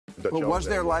Well, was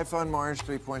there life on Mars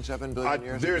 3.7 billion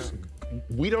years ago?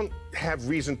 We don't have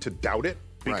reason to doubt it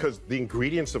because the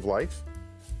ingredients of life,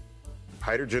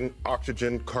 hydrogen,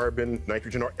 oxygen, carbon,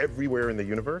 nitrogen, are everywhere in the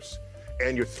universe.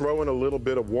 And you throw in a little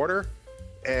bit of water,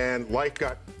 and life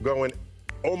got going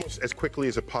almost as quickly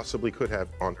as it possibly could have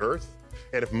on Earth.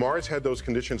 And if Mars had those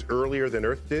conditions earlier than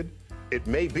Earth did, it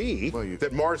may be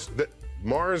that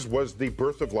Mars was the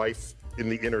birth of life in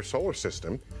the inner solar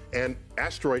system. And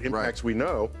asteroid impacts, we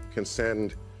know, can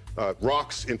send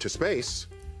rocks into space,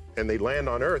 and they land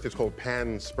on Earth. It's called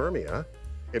panspermia.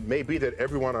 It may be that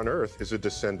everyone on Earth is a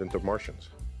descendant of Martians.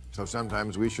 So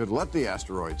sometimes we should let the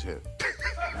asteroids hit.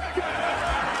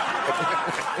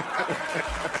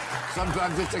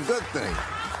 Sometimes it's a good thing.